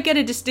 Jake might get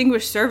a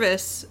Distinguished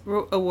Service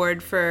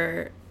Award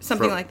for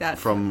something like that.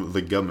 From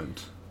the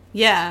government.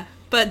 Yeah,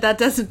 but that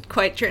doesn't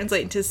quite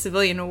translate into a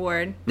civilian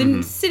award.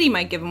 The city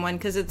might give him one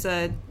because it's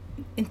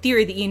in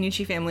theory, the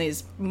Iannucci family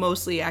is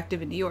mostly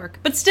active in New York.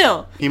 But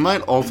still. He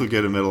might also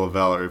get a Medal of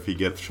Valor if he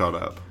gets shot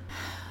up.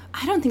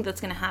 I don't think that's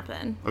going to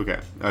happen. Okay.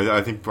 I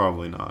think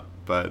probably not,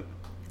 but...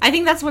 I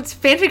think that's what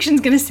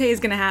fanfiction's going to say is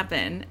going to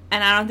happen,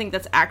 and I don't think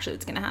that's actually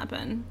what's going to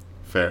happen.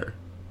 Fair.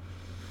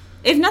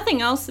 If nothing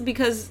else,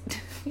 because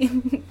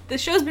the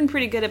show's been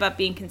pretty good about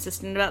being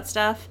consistent about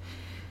stuff,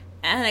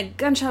 and a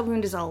gunshot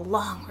wound is a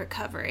long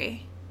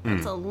recovery.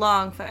 It's a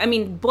long... I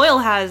mean, Boyle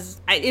has...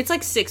 It's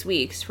like 6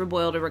 weeks for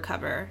Boyle to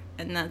recover,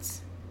 and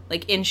that's,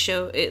 like, in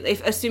show...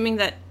 assuming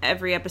that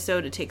every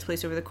episode it takes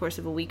place over the course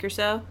of a week or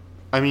so.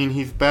 I mean,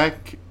 he's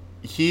back...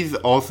 He's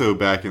also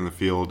back in the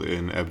field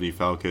in Ebony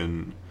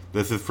Falcon.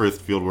 This is his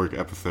first fieldwork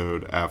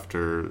episode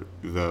after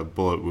the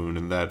bullet wound,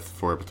 and that's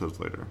 4 episodes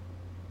later.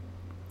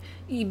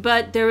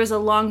 But there was a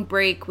long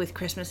break with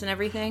Christmas and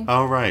everything.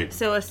 Oh, right.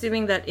 So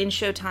assuming that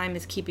in-show time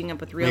is keeping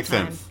up with real Makes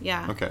time. Sense.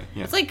 Yeah. Okay,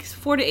 yeah. It's like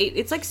 4 to 8...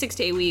 It's like 6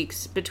 to 8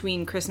 weeks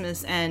between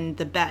Christmas and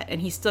the bet, and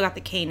he's still got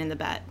the cane in the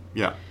bet.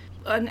 Yeah.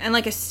 And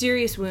like a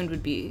serious wound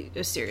would be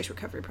a serious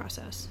recovery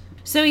process.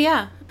 So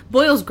yeah,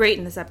 Boyle's great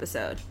in this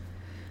episode.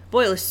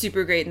 Boyle is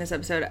super great in this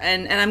episode,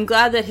 and I'm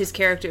glad that his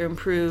character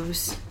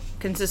improves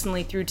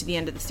consistently through to the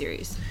end of the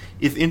series.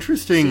 It's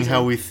interesting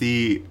how we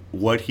see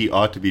what he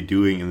ought to be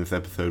doing in this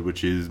episode,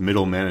 which is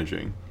middle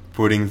managing,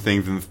 putting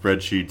things in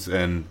spreadsheets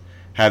and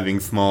having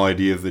small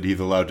ideas that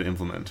he's allowed to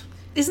implement.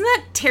 Isn't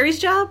that Terry's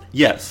job?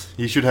 Yes,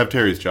 he should have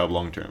Terry's job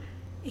long term.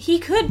 He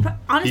could,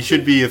 honestly... He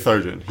should be a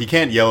sergeant. He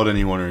can't yell at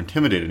anyone or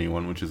intimidate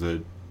anyone, which is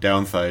a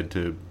downside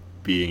to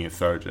being a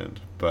sergeant,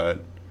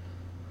 but...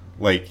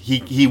 Like,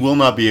 he will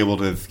not be able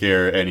to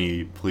scare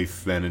any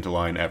policemen into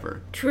line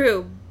ever.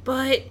 True,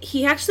 but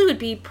he actually would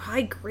be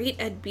probably great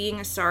at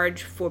being a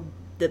sarge for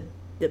the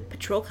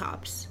patrol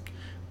cops.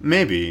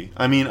 Maybe.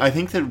 I mean, I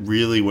think that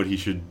really what he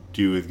should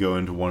do is go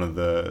into one of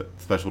the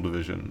special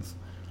divisions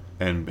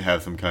and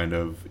have some kind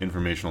of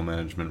informational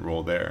management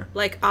role there.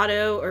 Like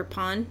Otto or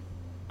Pon?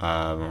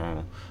 I don't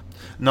know.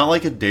 Not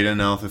like a data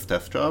analysis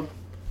desk job,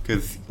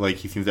 because, like,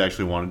 he seems to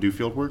actually want to do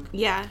field work.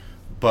 Yeah.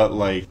 But,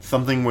 like,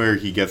 something where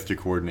he gets to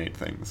coordinate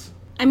things.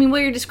 I mean,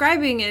 what you're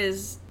describing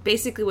is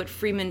basically what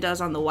Freeman does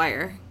on The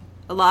Wire.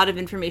 A lot of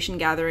information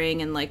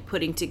gathering and, like,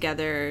 putting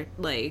together,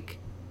 like,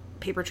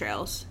 paper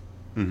trails.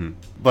 Mm-hmm.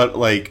 But,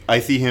 like, I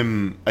see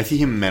him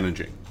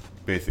managing,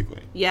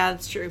 basically. Yeah,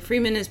 that's true.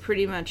 Freeman is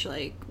pretty much,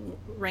 like,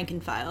 rank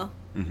and file.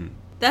 Mm-hmm.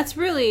 That's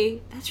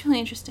really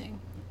interesting.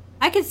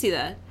 I could see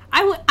that.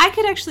 I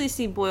could actually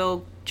see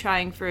Boyle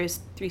trying for his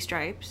 3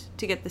 stripes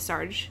to get the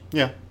sarge.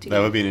 Yeah, that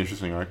would be an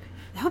interesting arc.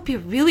 That would be a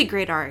really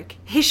great arc.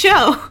 Hey,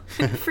 show!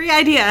 Free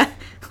idea.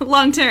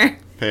 Long term.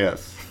 Pay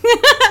us.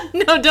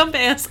 No, don't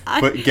pay us.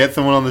 But get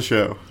someone on the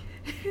show.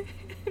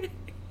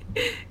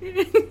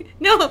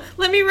 No,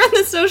 let me run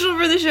the social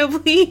for the show,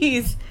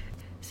 please.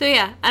 So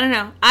yeah, I don't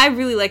know. I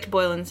really liked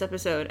Boyle in this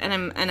episode,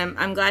 and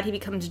I'm glad he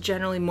becomes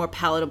generally more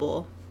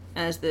palatable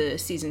as the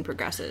season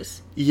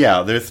progresses.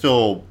 Yeah, there's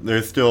still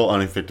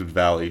unexpected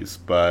valleys,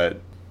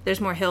 but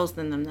there's more hills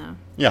than them, though.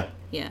 Yeah.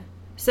 Yeah.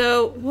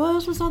 So, what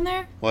else was on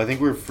there? Well, I think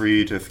we're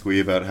free to squee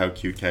about how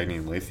cute Cagney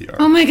and Lacey are.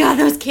 Oh my god,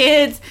 those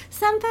kids!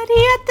 Somebody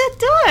at the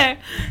door!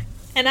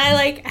 And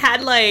I,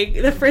 had,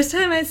 the first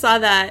time I saw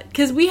that,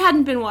 because we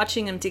hadn't been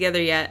watching them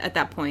together yet at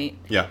that point.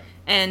 Yeah.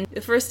 And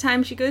the first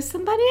time she goes,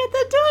 somebody at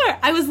the door!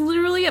 I was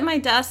literally at my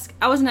desk.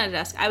 I wasn't at a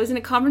desk. I was in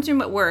a conference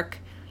room at work,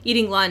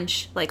 eating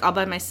lunch, all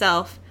by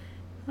myself.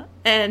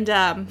 And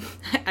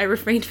I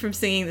refrained from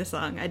singing the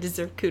song. I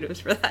deserve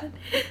kudos for that.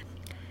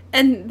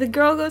 And the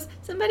girl goes,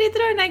 somebody at the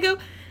door. And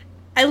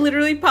I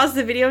literally paused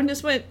the video and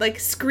just went,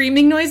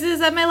 screaming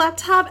noises at my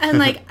laptop.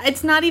 And,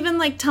 it's not even,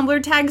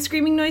 Tumblr tag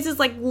screaming noises.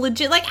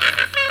 Legit,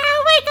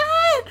 oh, my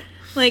God.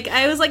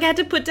 I was, I had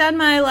to put down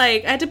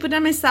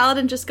my salad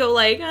and just go,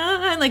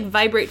 and,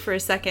 vibrate for a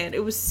second.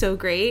 It was so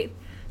great.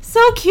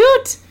 So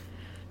cute.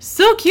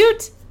 So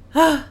cute.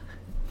 So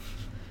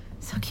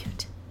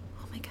cute.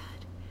 Oh, my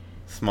God.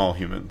 Small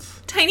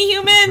humans. Tiny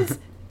humans.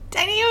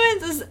 Tiny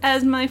humans,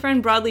 as my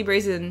friend Broadly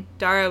Brazen,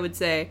 Dara, would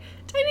say.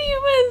 Tiny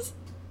humans.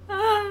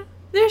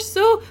 They're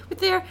so,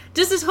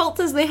 just as Holt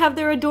says, they have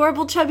their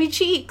adorable chubby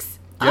cheeks.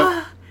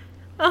 Yep.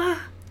 Are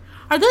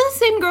those the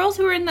same girls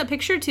who were in that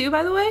picture too,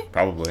 by the way?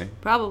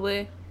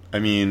 Probably. I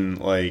mean,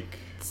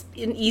 it's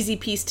an easy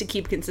piece to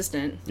keep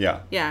consistent.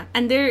 Yeah. Yeah,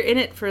 and they're in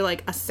it for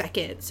a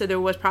second, so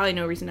there was probably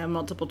no reason to have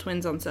multiple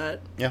twins on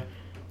set. Yeah.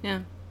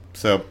 Yeah.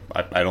 So,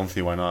 I don't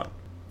see why not.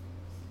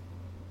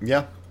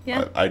 Yeah.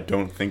 Yeah. I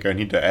don't think I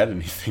need to add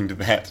anything to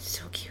that.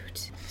 So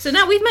cute. So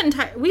now we've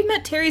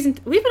met Terry's,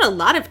 we've met a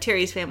lot of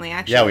Terry's family,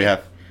 actually. Yeah, we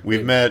have.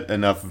 We've met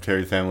enough of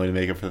Terry's family to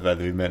make up for the fact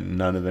that we've met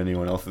none of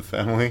anyone else's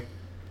family.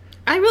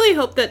 I really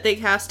hope that they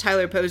cast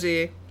Tyler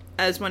Posey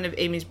as one of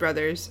Amy's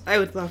brothers. I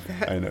would love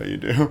that. I know you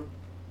do.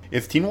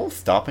 Is Teen Wolf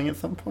stopping at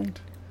some point?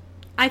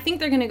 I think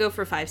they're going to go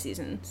for 5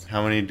 seasons.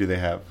 How many do they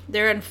have?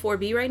 They're in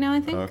 4B right now,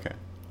 I think. Oh, okay.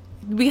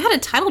 We had a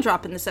title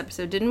drop in this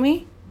episode, didn't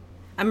we?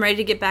 I'm ready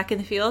to get back in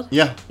the field.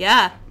 Yeah.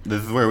 Yeah.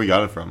 This is where we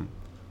got it from.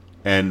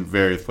 And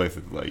various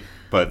places,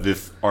 but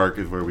this arc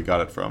is where we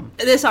got it from.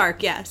 This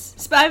arc,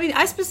 yes. But I mean,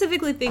 I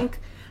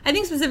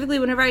think specifically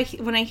whenever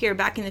when I hear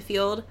back in the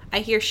field, I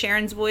hear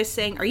Sharon's voice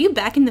saying, "Are you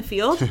back in the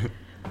field?"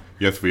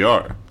 Yes, we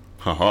are.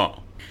 Haha.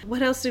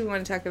 What else do we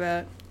want to talk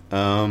about?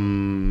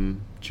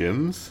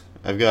 Gyms?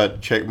 I've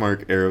got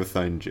checkmark arrow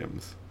sign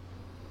gyms.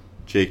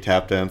 Jake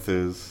tap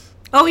dances.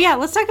 Oh, yeah,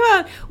 let's talk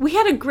about... We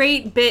had a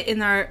great bit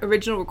in our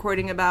original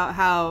recording about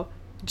how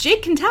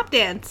Jake can tap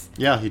dance.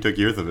 Yeah, he took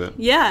years of it.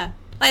 Yeah.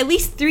 At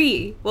least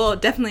 3. Well,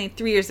 definitely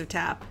 3 years of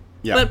tap.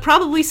 Yeah. But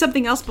probably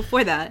something else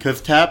before that.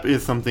 Because tap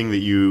is something that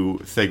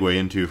you segue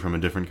into from a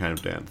different kind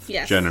of dance.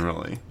 Yes.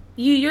 Generally.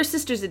 Your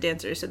sister's a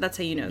dancer, so that's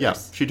how you know this.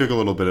 Yeah, she took a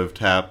little bit of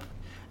tap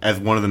as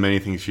one of the many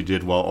things she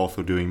did while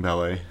also doing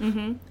ballet.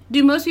 Mm-hmm.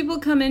 Do most people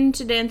come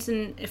into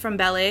dancing from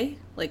ballet?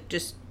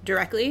 Just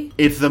directly?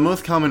 It's the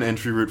most common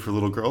entry route for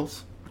little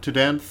girls to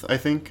dance, I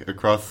think,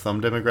 across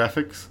some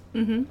demographics,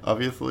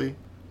 obviously.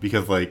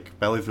 Because,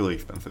 ballet's really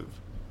expensive.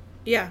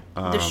 Yeah,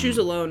 the shoes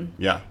alone.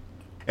 Yeah.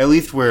 At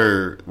least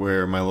where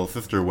my little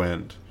sister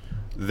went,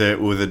 there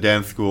was a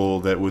dance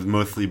school that was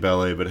mostly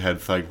ballet, but had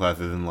side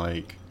classes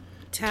in,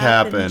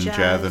 tap and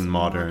jazz and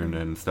modern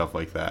and stuff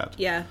like that.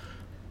 Yeah.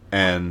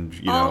 And,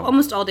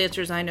 almost all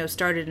dancers I know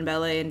started in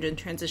ballet and then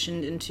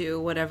transitioned into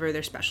whatever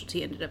their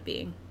specialty ended up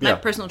being. My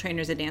personal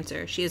trainer's a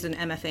dancer. She is an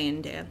MFA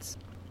in dance.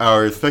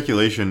 Our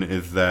speculation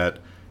is that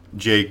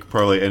Jake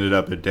probably ended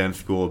up at dance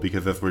school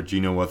because that's where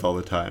Gina was all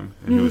the time.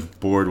 And he was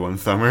bored one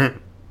summer.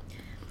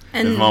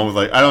 And his mom was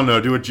like, I don't know,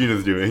 do what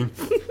Gina's doing.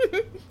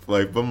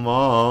 But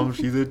Mom,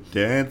 she's at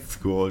dance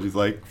school. She's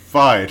like,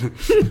 fine.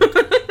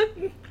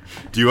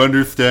 Do you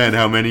understand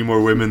how many more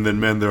women than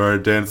men there are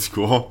at dance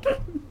school?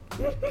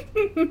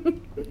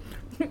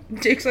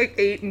 Jake's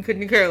 8 and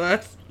couldn't care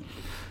less.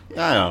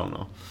 I don't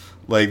know.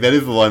 That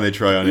is the line they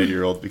try on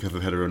 8-year-olds because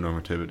of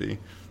heteronormativity.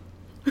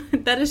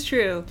 That is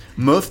true.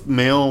 Most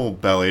male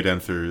ballet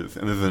dancers,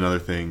 and this is another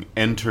thing,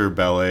 enter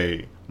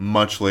ballet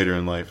much later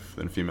in life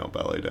than female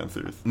ballet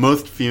dancers.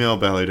 Most female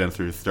ballet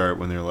dancers start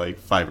when they're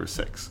 5 or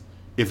 6,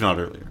 if not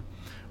earlier.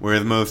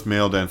 Whereas most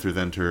male dancers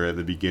enter at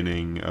the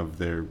beginning of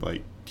their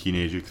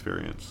teenage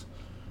experience.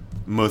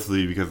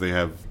 Mostly because they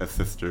have a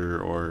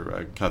sister or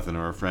a cousin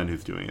or a friend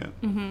who's doing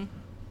it. Mm-hmm.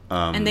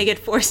 And they get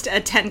forced to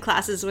attend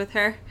classes with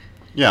her.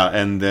 Yeah,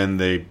 and then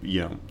they,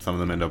 some of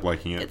them end up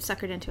liking it. Get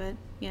suckered into it,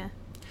 yeah.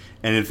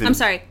 And I'm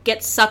sorry,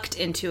 get sucked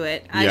into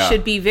it. Yeah. I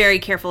should be very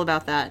careful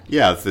about that.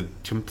 Yeah, it's a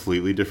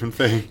completely different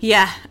thing.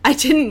 Yeah, I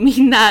didn't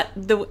mean that.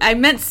 I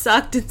meant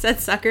sucked and said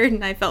suckered,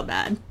 and I felt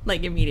bad,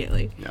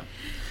 immediately. Yeah.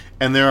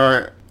 And there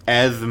are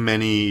as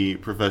many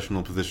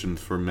professional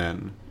positions for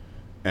men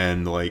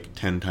and like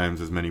 10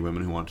 times as many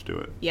women who want to do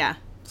it. Yeah.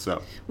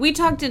 So we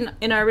talked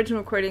in our original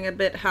recording a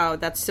bit how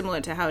that's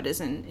similar to how it is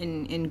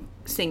in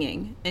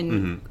singing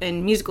and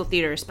in musical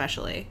theater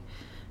especially,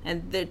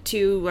 and the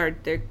two are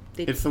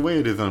it's the way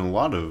it is on a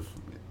lot of,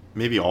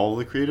 maybe all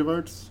the creative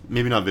arts,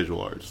 maybe not visual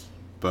arts,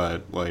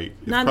 but like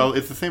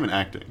it's the same in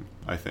acting.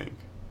 I think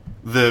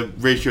the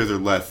ratios are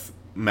less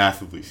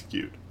massively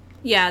skewed.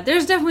 Yeah,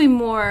 there's definitely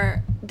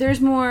more.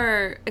 There's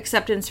more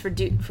acceptance for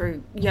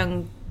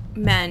young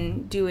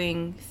men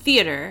doing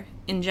theater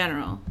in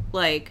general,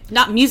 like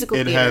not musical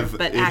theater,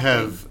 but acting. It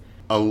has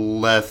a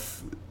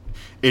less.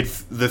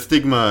 It's the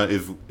stigma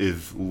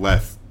is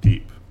less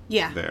deep.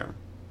 Yeah. There,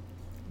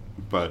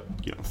 but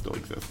still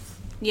exists.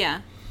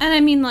 Yeah, and I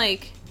mean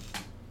like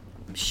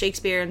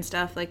Shakespeare and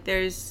stuff. Like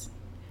there's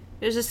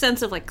a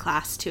sense of like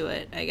class to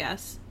it, I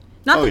guess.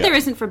 Not that there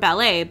isn't for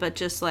ballet, but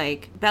just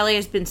like ballet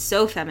has been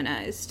so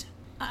feminized,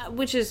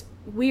 which is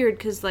weird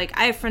because like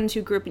I have friends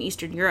who grew up in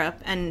Eastern Europe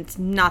and it's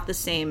not the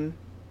same.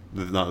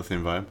 It's not the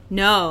same vibe?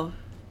 No.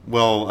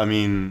 Well, I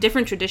mean...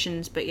 different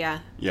traditions, but yeah.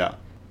 Yeah.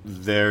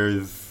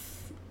 There's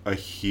a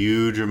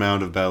huge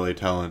amount of ballet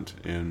talent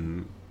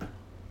in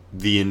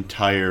the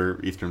entire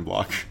Eastern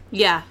Bloc.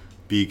 Yeah.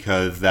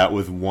 Because that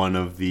was one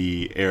of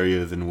the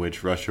areas in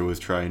which Russia was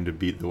trying to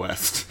beat the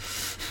West.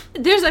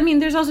 There's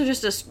also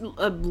just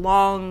a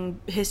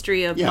long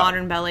history of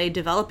modern ballet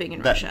developing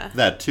in Russia.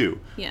 That too.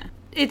 Yeah.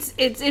 It's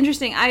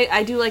interesting.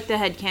 I do like the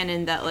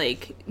headcanon that,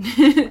 like,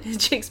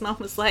 Jake's mom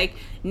was like,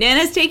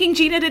 Nana's taking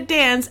Gina to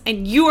dance,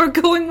 and you are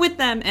going with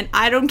them, and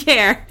I don't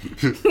care.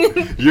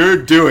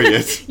 You're doing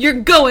it.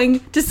 You're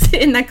going to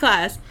sit in that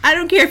class. I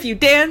don't care if you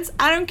dance.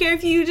 I don't care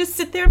if you just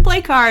sit there and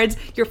play cards.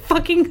 You're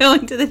fucking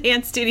going to the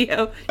dance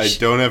studio. I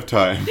don't have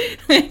time.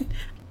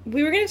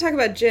 We were going to talk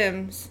about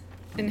gyms.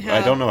 And how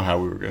I don't know how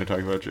we were going to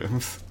talk about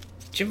gyms.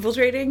 Gym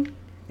infiltrating?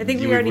 I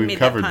think we already made that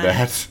covered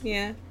that.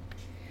 Yeah.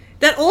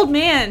 That old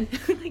man!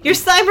 You're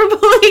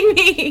cyberbullying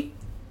me!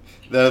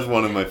 That is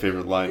one of my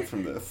favorite lines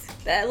from this.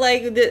 That,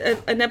 like,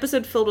 an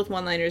episode filled with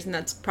one-liners, and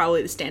that's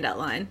probably the standout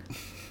line.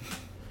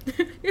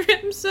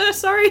 I'm so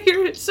sorry,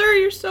 sir,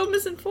 you're so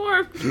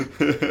misinformed.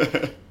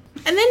 And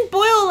then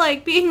Boyle,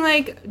 like, being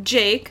like,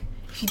 Jake...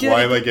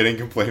 Why am I getting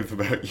complaints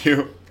about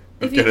you?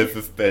 I'm going to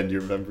suspend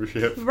your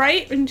membership.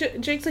 Right? And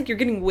Jake's like, you're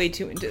getting way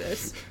too into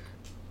this.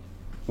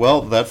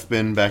 Well, that's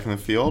been Back in the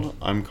Field.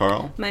 I'm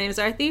Carl. My name is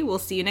Aarthi. We'll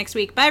see you next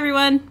week. Bye,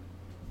 everyone!